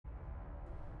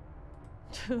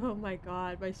Oh my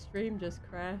god, my stream just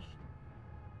crashed.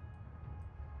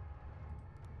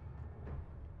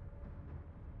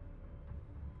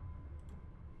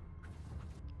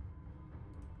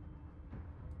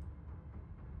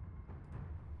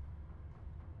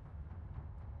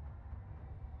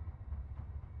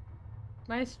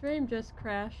 My stream just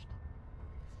crashed.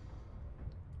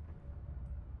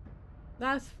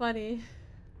 That's funny.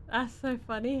 That's so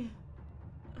funny.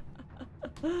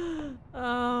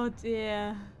 Oh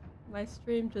dear. My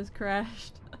stream just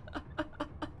crashed.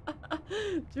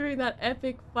 During that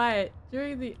epic fight.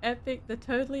 During the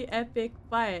totally epic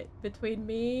fight between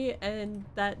me and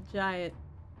that giant.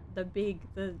 The big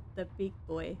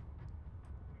boy.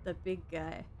 The big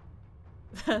guy.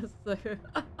 That's so...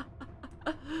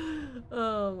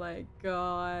 Oh my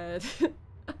god.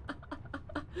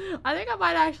 I think I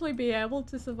might actually be able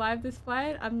to survive this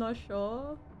fight. I'm not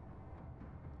sure.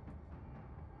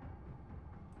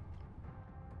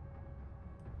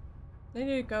 I need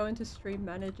to go into Stream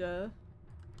Manager.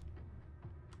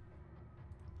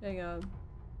 Hang on.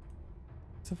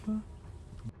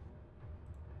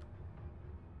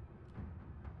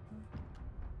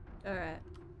 Alright.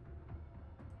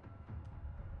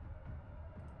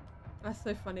 That's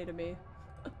so funny to me.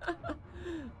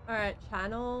 Alright,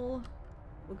 channel.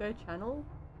 We'll go channel.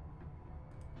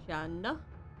 Channel.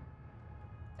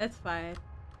 It's fine.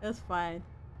 It's fine.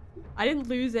 I didn't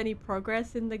lose any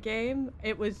progress in the game.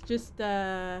 It was just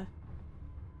Alright.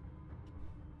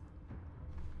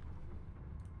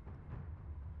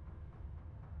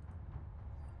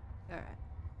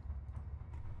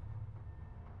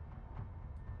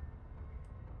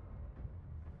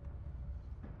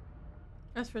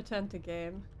 Let's return to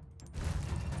game.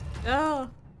 Oh!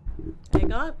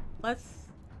 Hang on. Let's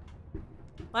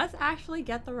actually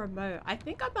get the remote. I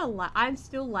think I'm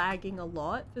still lagging a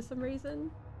lot for some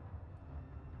reason.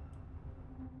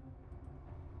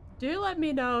 Do let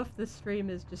me know if the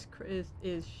stream is just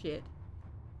is shit.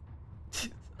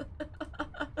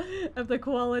 If the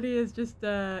quality is just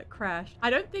crashed. I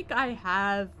don't think I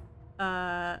have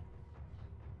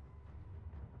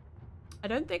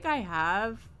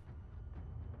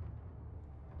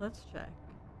let's check.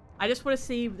 I just want to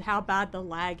see how bad the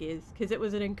lag is because it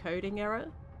was an encoding error.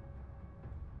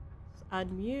 Let's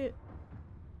unmute.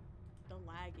 The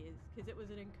lag is because it was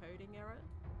an encoding error.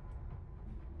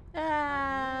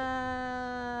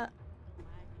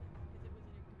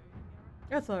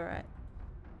 That's alright.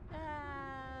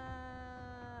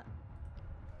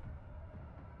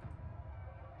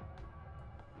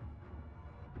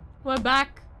 We're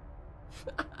back.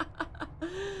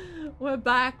 We're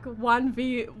back.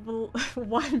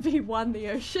 1v1 the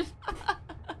ocean.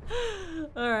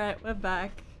 Alright, we're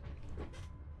back.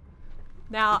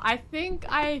 Now I think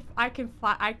I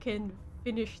can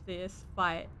finish this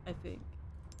fight, I think.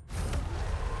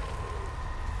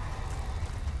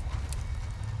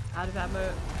 Out of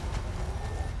ammo.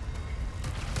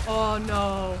 Oh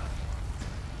no.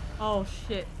 Oh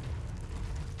shit.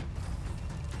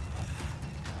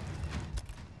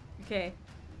 Okay.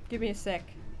 Give me a sec.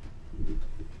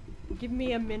 Give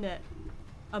me a minute.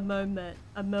 A moment.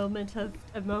 A moment of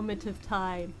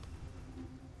time.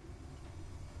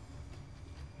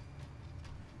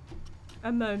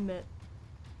 A moment.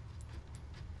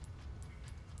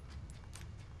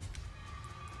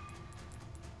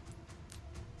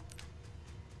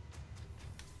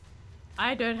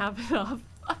 I don't have enough.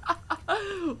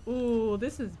 Ooh,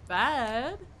 this is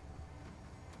bad.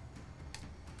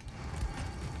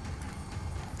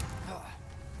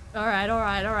 Alright.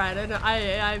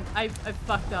 I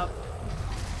fucked up.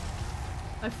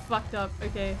 I fucked up.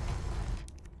 Okay.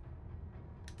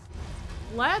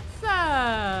 Let's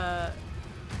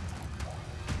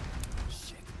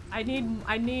shit. I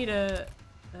need a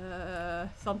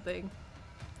something.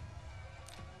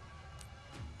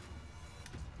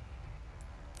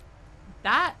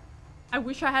 That I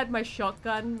wish I had my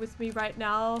shotgun with me right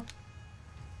now.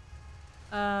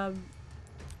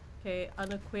 Okay,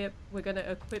 unequip. We're gonna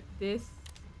equip this.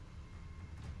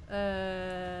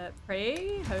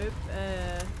 Pray, hope.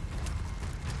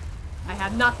 I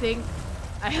have nothing.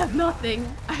 I have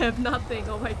nothing. I have nothing.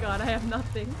 Oh my god, I have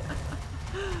nothing.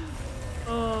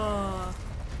 Oh.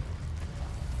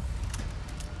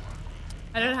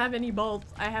 I don't have any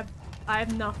bolts. I have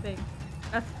nothing.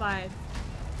 That's fine.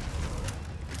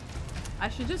 I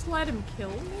should just let him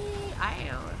kill me? I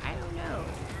don't know.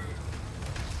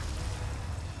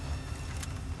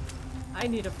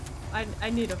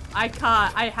 I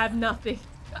can't. I have nothing.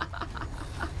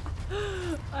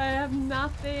 I have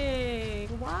nothing.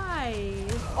 Why?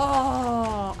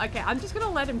 Oh, okay. I'm just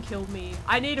gonna let him kill me.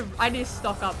 I need to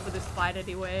stock up for this fight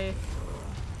anyway.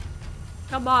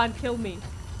 Come on, kill me.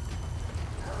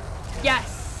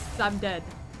 Yes! I'm dead.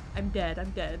 I'm dead. I'm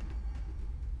dead.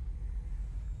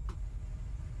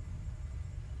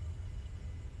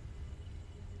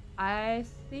 I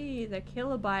see the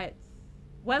kilobytes.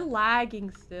 We're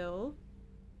lagging still.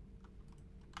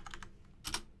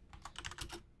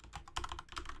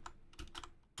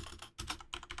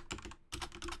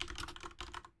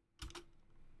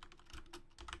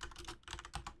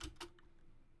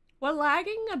 We're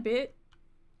lagging a bit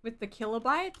with the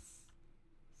kilobytes,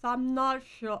 so I'm not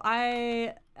sure.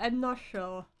 I'm not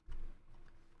sure.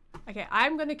 Okay,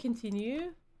 I'm gonna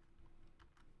continue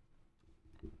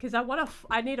because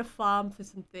I need a farm for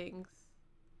some things.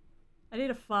 I need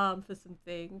a farm for some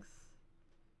things.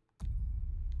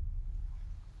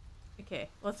 Okay,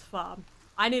 let's farm.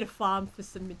 I need a farm for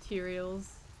some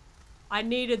materials. I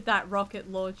needed that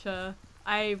rocket launcher.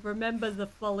 I remember the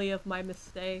folly of my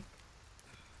mistake.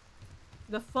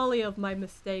 The folly of my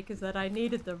mistake is that I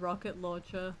needed the rocket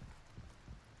launcher.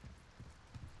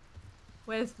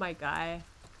 Where's my guy?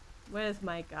 Where's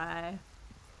my guy?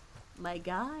 My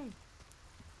guy.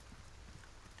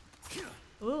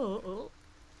 Ooh, ooh.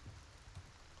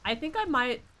 I think I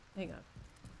might... Hang on.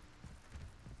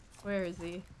 Where is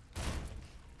he?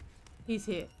 He's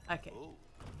here. Okay. Oh,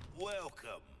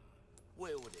 welcome.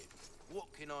 Well then, what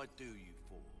can I do you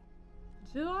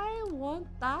for? Do I want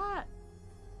that?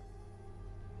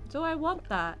 Do I want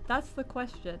that? That's the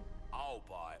question. I'll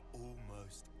buy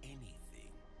almost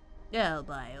anything. I'll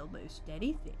buy almost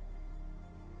anything.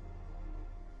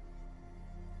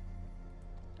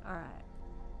 Alright.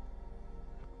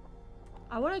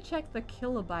 I want to check the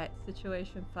kilobyte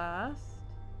situation first.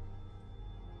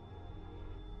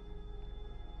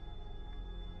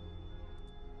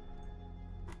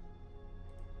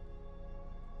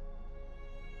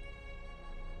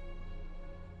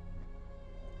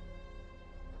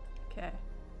 Okay.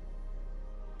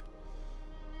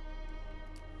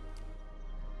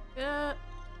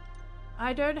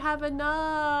 I don't have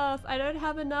enough. I don't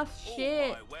have enough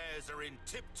shit. All my wares are in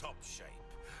tip-top shape,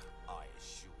 I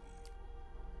assure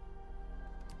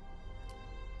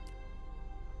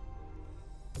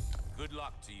you. Good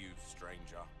luck to you,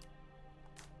 stranger.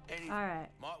 Alright.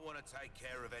 Might want to take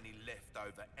care of any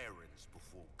leftover errands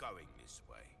before going this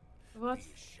way. What's...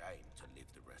 Be ashamed to live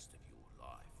the rest of your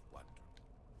life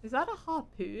wondering. Is that a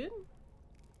harpoon?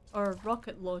 Or a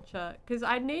rocket launcher? Because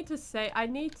I need to say... I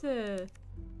need to...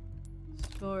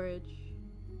 Storage.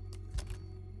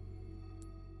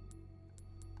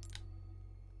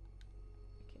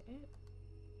 Okay.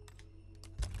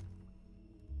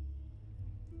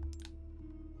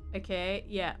 Okay,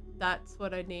 yeah. That's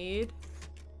what I need.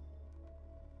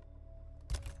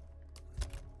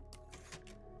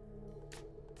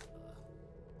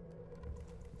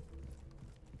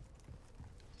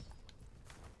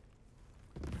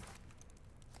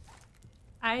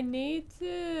 I need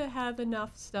to have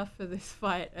enough stuff for this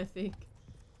fight, I think.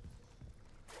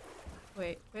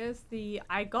 Wait, where's the...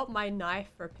 I got my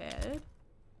knife repaired.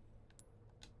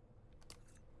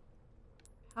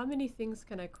 How many things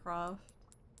can I craft?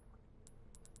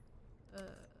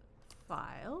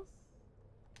 Files?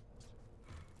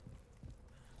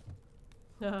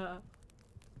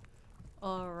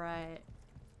 Alright.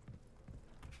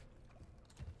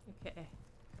 Okay.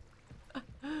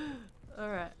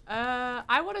 Alright.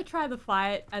 I want to try the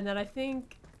fight, and then I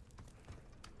think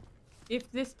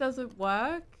if this doesn't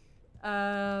work,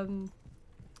 Hello,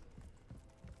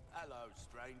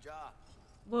 stranger.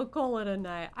 we'll call it a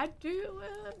night. I do,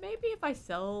 maybe if I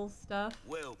sell stuff.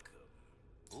 Welcome.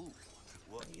 Ooh,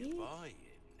 what you buying?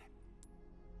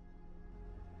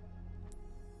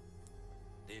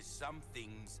 There's some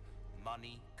things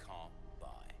money can't buy.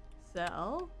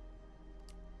 Sell?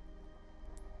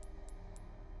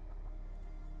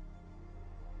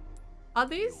 Are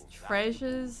these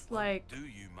treasures like... Do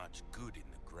you much good in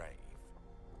the grave?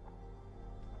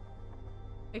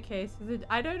 Okay, so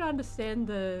I don't understand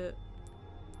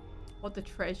what the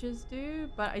treasures do,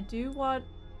 but I do want...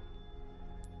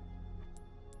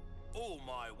 All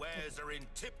my wares are in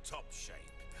tip-top shape,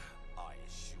 I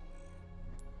assure you.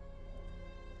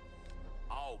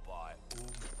 I'll buy all,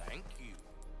 thank you.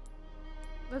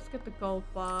 Let's get the gold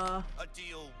bar. A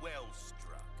deal well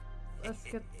struck. Let's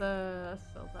get the...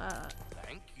 sell that.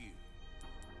 Thank you.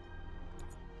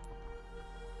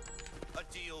 A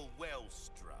deal well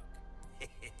struck.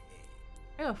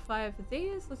 I got 5 of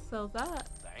these. Let's sell that.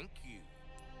 Thank you.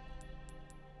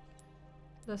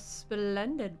 The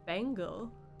splendid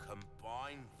bangle.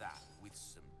 Combine that with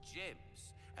some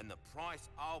gems, and the price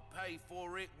I'll pay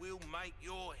for it will make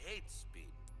your head spin.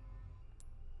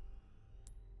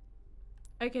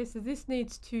 Okay, so this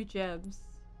needs 2 gems.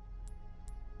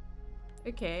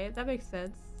 Okay, that makes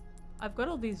sense. I've got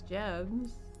all these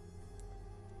gems.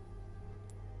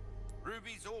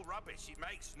 Ruby's all rubbish. It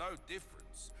makes no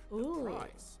difference. Ooh. The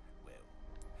price, well,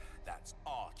 that's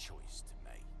our choice to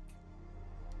make.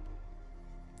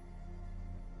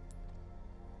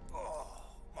 Oh,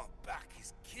 my back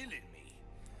is killing me.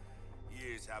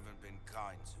 Years haven't been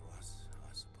kind to us,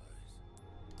 I suppose.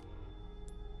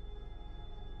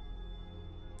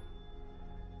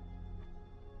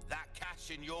 That cash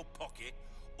in your pocket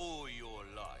or your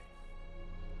life?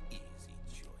 Easy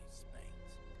choice,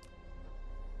 mate.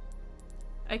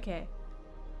 Okay.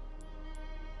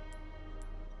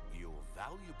 Your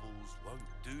valuables won't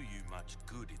do you much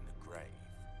good in the grave.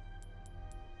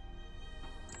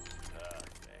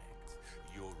 Perfect.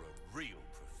 You're a real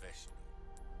professional.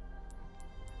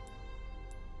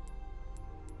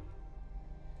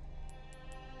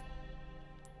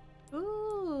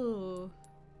 Ooh.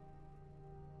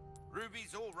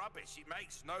 Ruby's all rubbish. It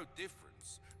makes no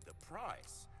difference. The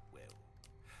price, well,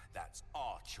 that's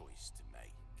our choice to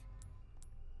make.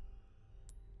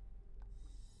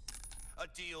 A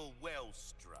deal well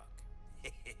struck.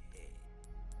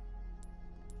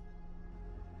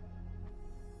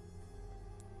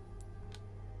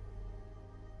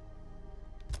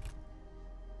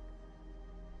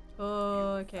 Oh,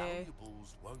 Your okay.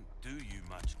 valuables won't do you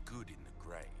much good in the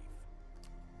grave.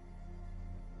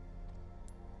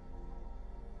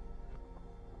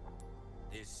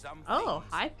 There's some Oh,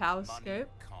 things high power money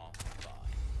scope. can't buy.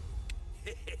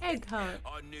 Egg hunt.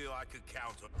 I knew I could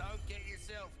count on. Don't get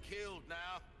yourself killed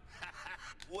now.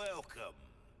 Welcome.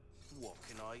 What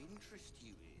can I interest you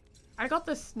in? I got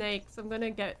the snakes. I'm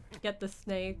gonna get the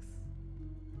snakes.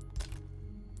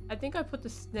 I think I put the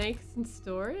snakes in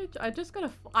storage. I just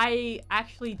gotta. I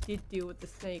actually did deal with the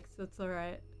snakes. That's all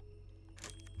right.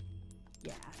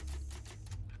 Yes.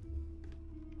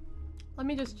 Let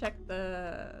me just check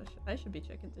the. I should be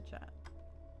checking the chat.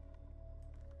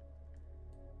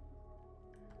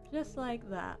 Just like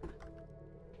that.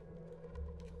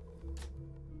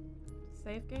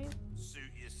 Save game.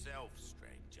 Suit yourself,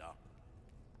 stranger.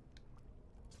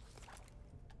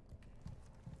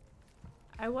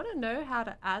 I want to know how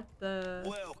to add the.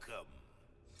 Welcome.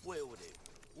 Well then,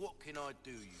 what can I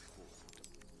do you for?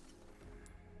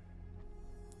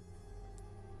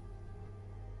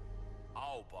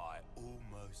 I'll buy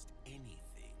almost anything.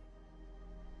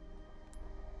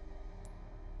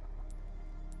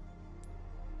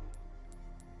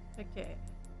 Okay.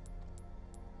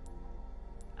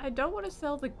 I don't want to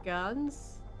sell the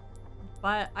guns,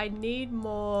 but I need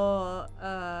more,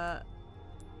 5.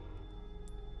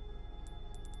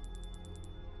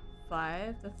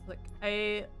 That's like,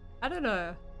 I don't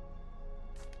know.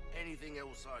 Anything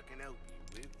else I can help you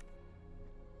with?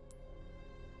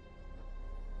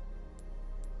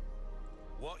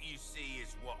 What you see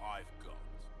is what I've got.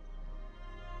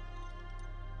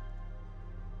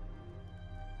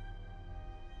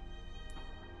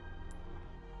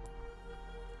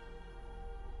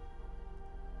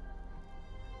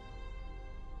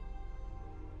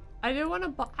 I don't want to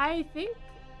buy, I think.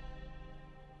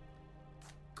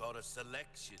 Got a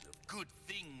selection of good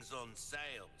things on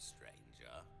sale,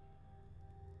 stranger.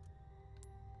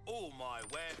 All my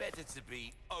wear better to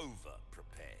be over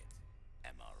prepared.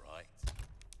 Am I right?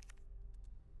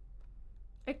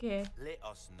 Okay. Let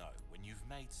us know when you've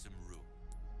made some room.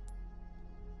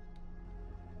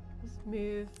 Let's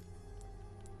move.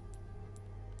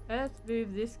 Let's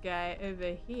move this guy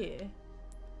over here.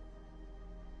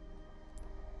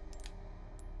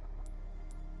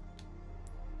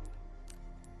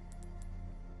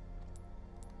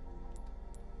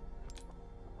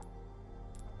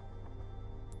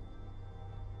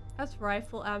 That's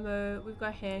rifle ammo. We've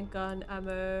got handgun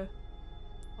ammo.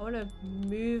 I want to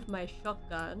move my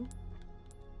shotgun.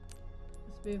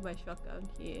 Let's move my shotgun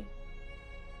here.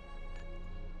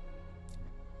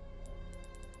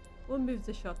 We'll move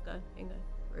the shotgun. Hang on.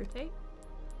 Rotate.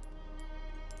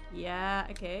 Yeah,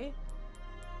 okay.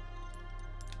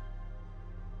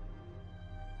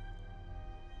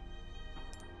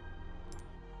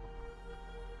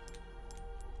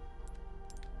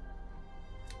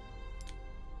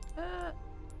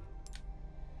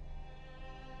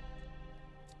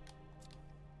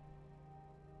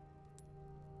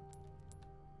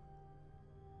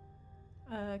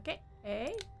 Okay.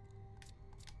 Hey.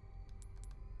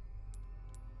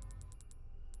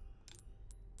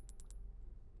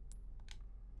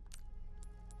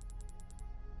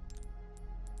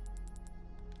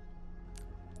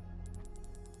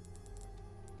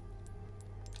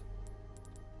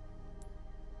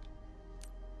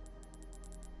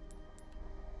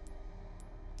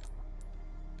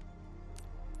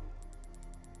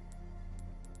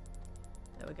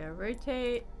 We're gonna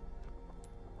rotate.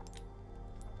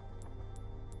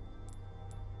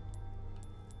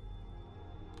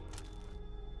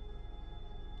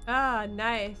 Ah,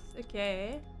 nice.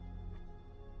 Okay.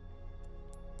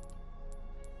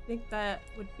 I think that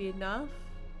would be enough.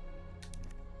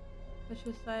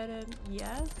 Precious item,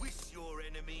 yes. Wish your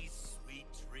enemies sweet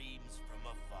dreams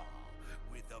from afar,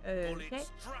 with a bullet Okay.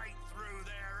 straight through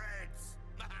their heads.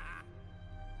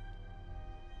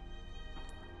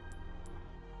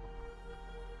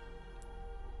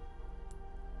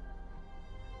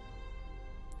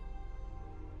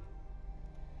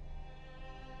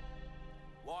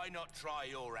 Why not try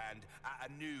your hand at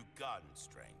a new gun,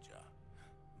 stranger?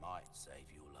 Might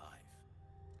save your life.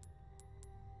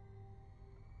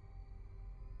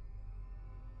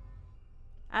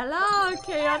 Hello,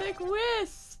 Chaotic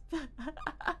Wisp!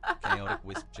 Chaotic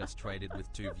Wisp just traded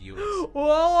with 2 viewers.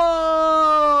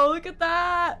 Whoa! Look at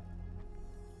that!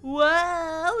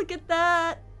 Whoa! Look at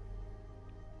that!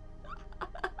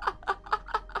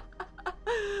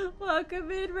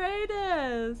 Welcome in,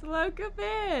 Raiders! Welcome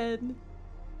in!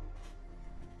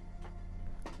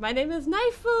 My name is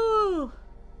Naifu!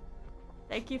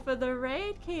 Thank you for the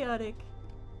raid, Chaotic.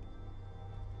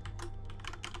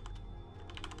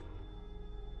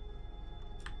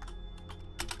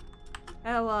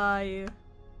 How are you?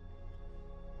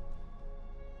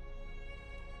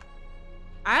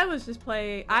 I was just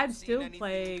playing. I'm still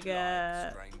playing.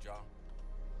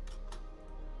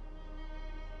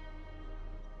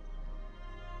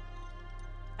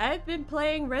 I've been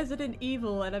playing Resident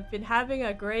Evil and I've been having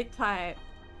a great time.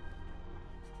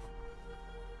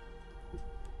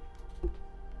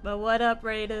 But what up,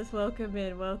 Raiders? Welcome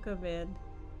in, welcome in.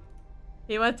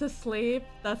 He went to sleep?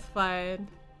 That's fine.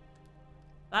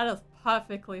 That is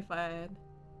perfectly fine.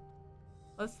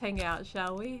 Let's hang out,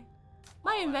 shall we?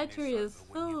 My inventory is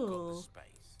full.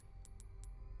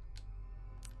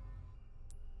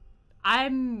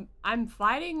 I'm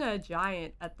fighting a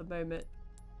giant at the moment.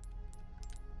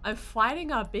 I'm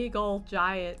fighting a big old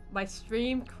giant. My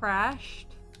stream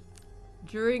crashed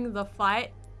during the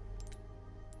fight.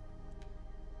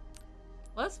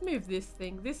 Let's move this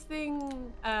thing. This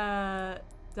thing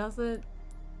doesn't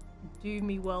do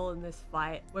me well in this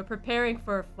fight. We're preparing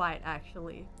for a fight,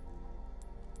 actually.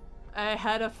 I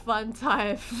had a fun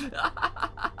time.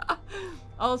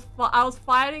 I was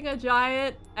fighting a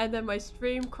giant and then my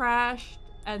stream crashed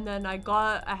and then I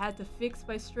had to fix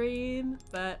my stream,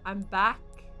 but I'm back.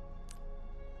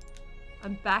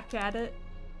 I'm back at it.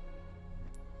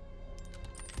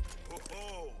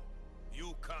 Oh,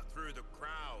 you cut through the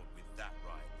crowd with that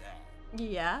right there.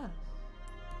 Yeah.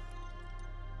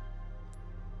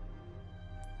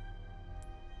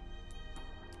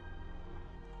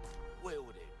 Well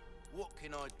then, what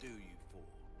can I do you for?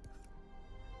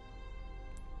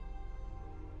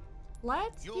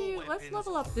 Let's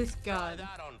level up this gun. Try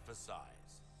that on for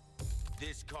size.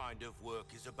 This kind of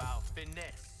work is about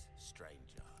finesse, stranger.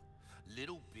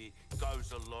 Little bit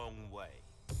goes a long way.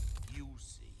 You'll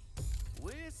see.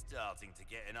 We're starting to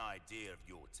get an idea of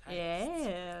your taste.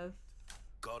 Yes.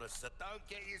 So don't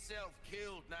get yourself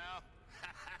killed now.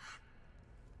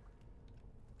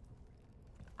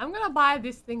 I'm gonna buy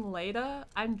this thing later.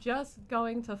 I'm just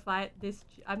going to fight this.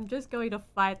 I'm just going to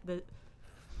fight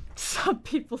some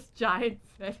people's giant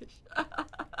fetish.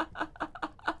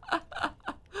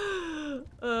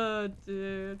 Oh,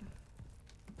 dude.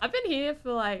 I've been here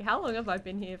for like, how long have I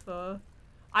been here for?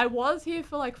 I was here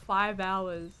for like 5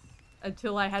 hours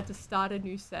until I had to start a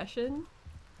new session.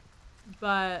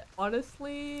 But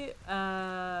honestly,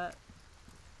 it's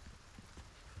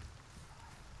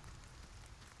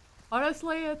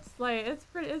like, it's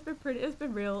been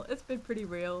pretty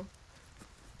real.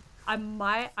 I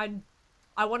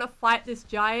want to fight this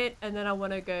giant and then I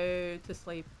want to go to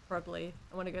sleep, probably.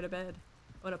 I want to go to bed.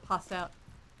 I want to pass out.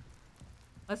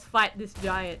 Let's fight this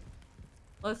giant.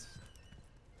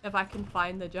 If I can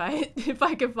find the giant. If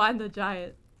I can find the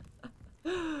giant.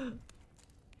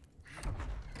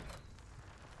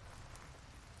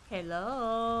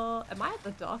 Hello. Am I at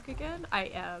the dock again? I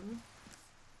am.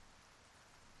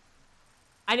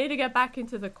 I need to get back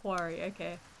into the quarry.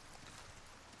 Okay.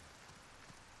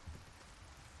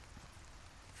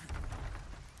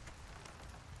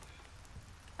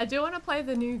 I do want to play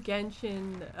the new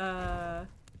Genshin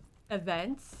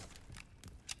events.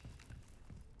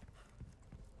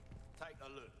 Take a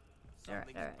look.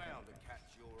 Something's bound to catch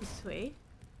your eye. Sweet.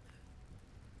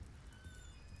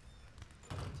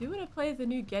 Do want to play the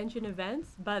new Genshin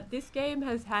events, but this game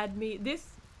has had me. This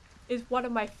is one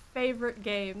of my favorite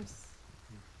games.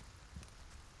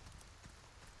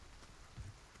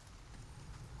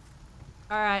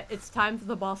 Alright, it's time for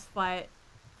the boss fight.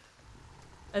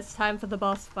 It's time for the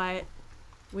boss fight.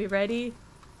 We ready?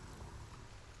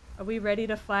 Are we ready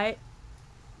to fight?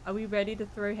 Are we ready to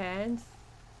throw hands?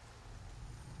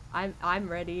 I'm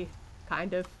ready.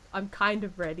 Kind of. I'm kind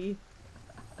of ready.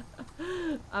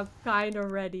 I'm kind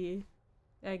of ready.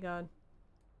 Hang on.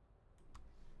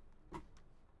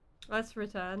 Let's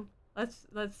return.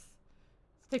 Let's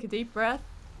take a deep breath.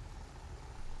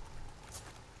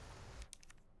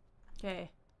 Okay.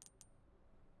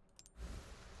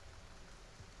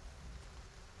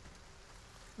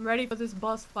 I'm ready for this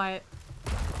boss fight.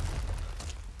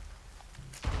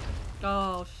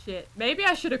 Oh shit. Maybe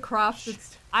I should have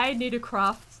crafted. I need to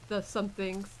craft some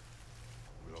things.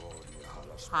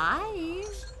 Hi.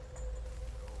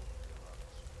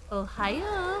 Oh,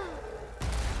 hiya.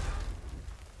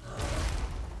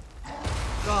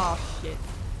 Oh shit.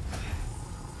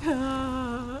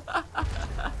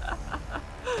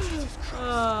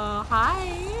 Oh, hi.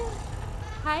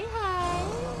 Hi, hi.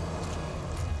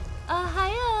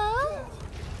 Hiya.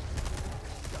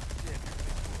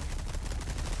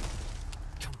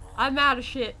 I'm out of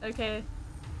shit, okay.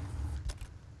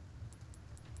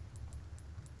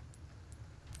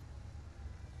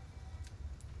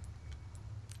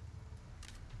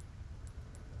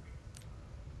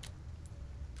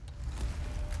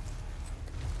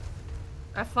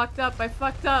 I fucked up, I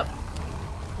fucked up.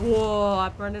 Whoa,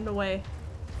 I'm running away.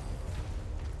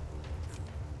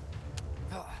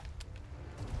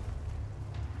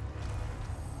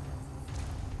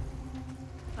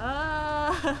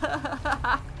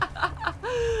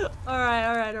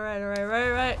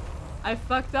 Alright. I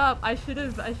fucked up. I should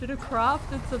have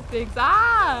crafted some things.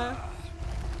 Ah!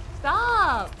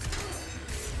 Stop!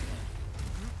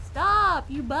 Stop,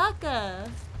 you baka!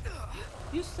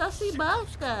 You sussy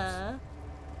baka!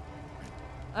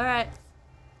 Alright.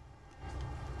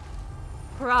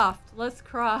 Craft. Let's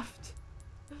craft.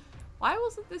 Why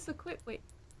wasn't this equipped? Wait.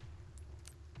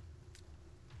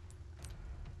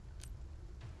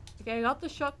 Okay, I got the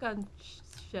shotgun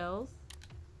shells.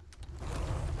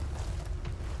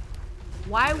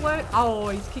 Why won't— oh,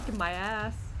 he's kicking my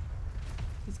ass.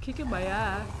 He's kicking my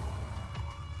ass.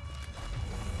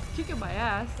 He's kicking my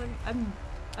ass.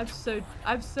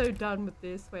 I'm so done with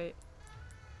this. Wait.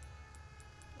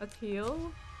 Let's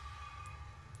heal.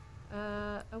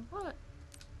 What?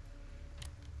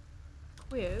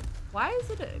 Equip? Why is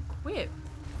it equip?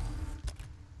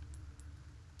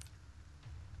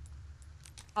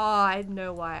 Oh, I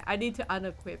know why. I need to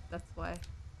unequip, that's why.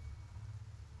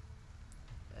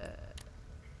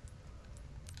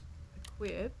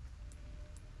 Equip.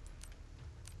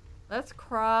 Let's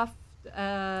craft,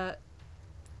 I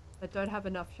don't have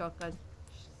enough shotgun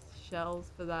shells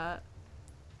for that.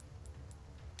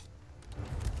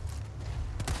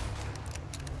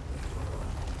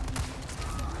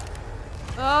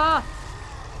 Ah!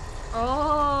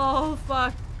 Oh,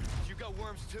 fuck. You got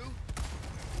worms too?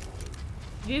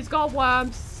 He's got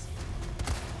worms.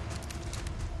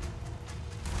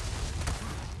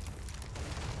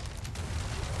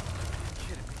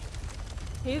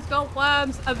 He's got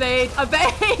worms. Evade.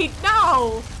 Evade!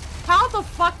 No! How the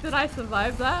fuck did I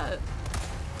survive that?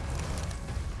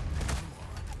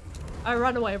 Oh,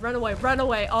 run away, run away, run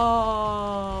away.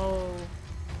 Oh.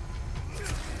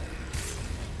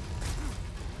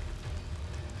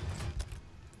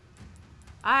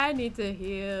 I need to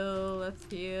heal. Let's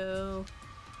heal.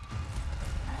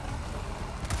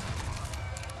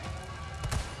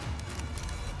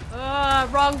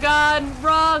 Wrong gun!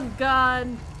 Wrong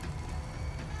gun!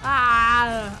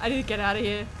 Ah! I need to get out of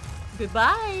here.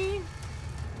 Goodbye!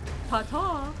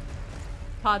 Ta-ta!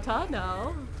 Ta-ta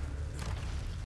now.